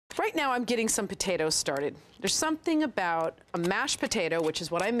Right now I'm getting some potatoes started. There's something about a mashed potato, which is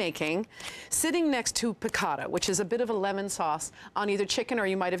what I'm making, sitting next to piccata, which is a bit of a lemon sauce on either chicken or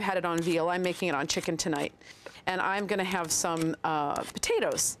you might have had it on veal. I'm making it on chicken tonight. And I'm gonna have some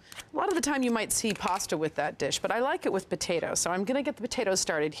potatoes. A lot of the time you might see pasta with that dish, but I like it with potatoes. So I'm gonna get the potatoes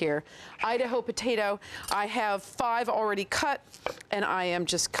started here. Idaho potato, I have 5 already cut, and I am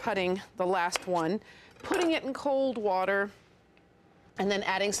just cutting the last one, putting it in cold water, and then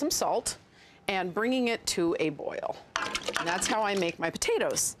adding some salt and bringing it to a boil. And that's how I make my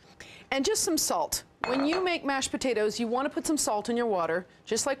potatoes. And just some salt. When you make mashed potatoes, you want to put some salt in your water,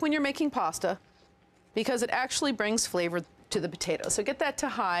 just like when you're making pasta, because it actually brings flavor to the potatoes. So get that to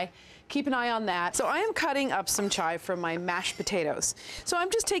high, keep an eye on that. So I am cutting up some chive from my mashed potatoes. So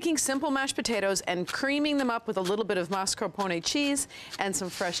I'm just taking simple mashed potatoes and creaming them up with a little bit of mascarpone cheese and some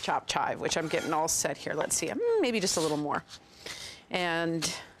fresh chopped chive, which I'm getting all set here. Let's see, maybe just a little more. And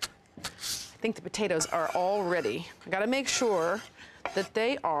I think the potatoes are all ready. I gotta make sure that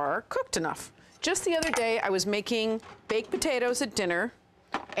they are cooked enough. Just the other day, I was making baked potatoes at dinner,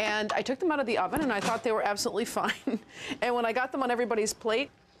 and I took them out of the oven, and I thought they were absolutely fine. And when I got them on everybody's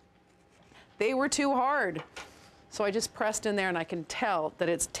plate, they were too hard. So I just pressed in there, and I can tell that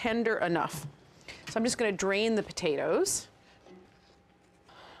it's tender enough. So I'm just gonna drain the potatoes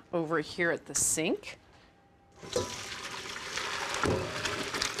over here at the sink.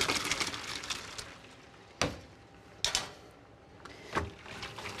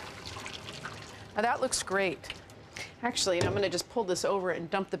 Now that looks great. Actually, I'm gonna just pull this over and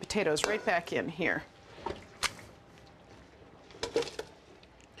dump the potatoes right back in here.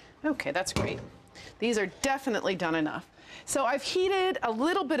 Okay, that's great. These are definitely done enough. So I've heated a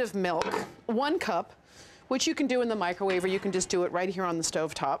little bit of milk, 1 cup, which you can do in the microwave or you can just do it right here on the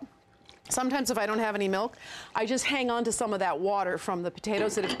stovetop. Sometimes if I don't have any milk, I just hang on to some of that water from the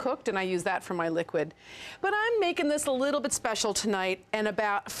potatoes that have cooked, and I use that for my liquid. But I'm making this a little bit special tonight, and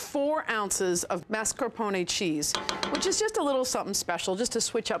about 4 ounces of mascarpone cheese, which is just a little something special, just to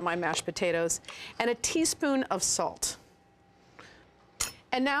switch up my mashed potatoes, and a teaspoon of salt.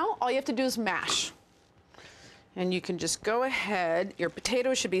 And now all you have to do is mash. And you can just go ahead. Your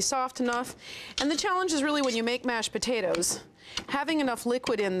potatoes should be soft enough. And the challenge is really when you make mashed potatoes, having enough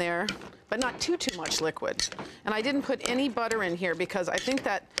liquid in there, but not too much liquid. And I didn't put any butter in here because I think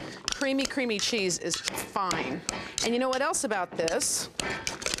that creamy cheese is fine. And you know what else about this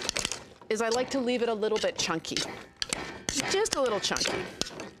is I like to leave it a little bit chunky. Just a little chunky.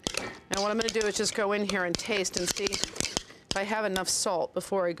 And what I'm gonna do is just go in here and taste and see if I have enough salt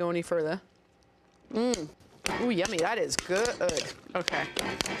before I go any further. Ooh, yummy, that is good. Okay.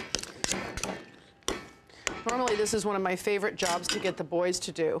 Normally this is one of my favorite jobs to get the boys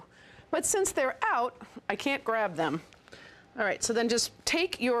to do. But since they're out, I can't grab them. All right, so then just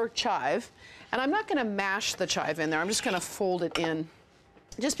take your chive, and I'm not gonna mash the chive in there, I'm just gonna fold it in.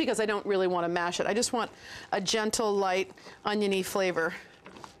 Just because I don't really wanna mash it. I just want a gentle, light, oniony flavor.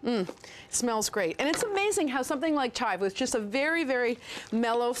 It smells great. And it's amazing how something like chive with just a very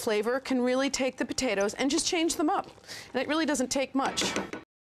mellow flavor can really take the potatoes and just change them up. And it really doesn't take much.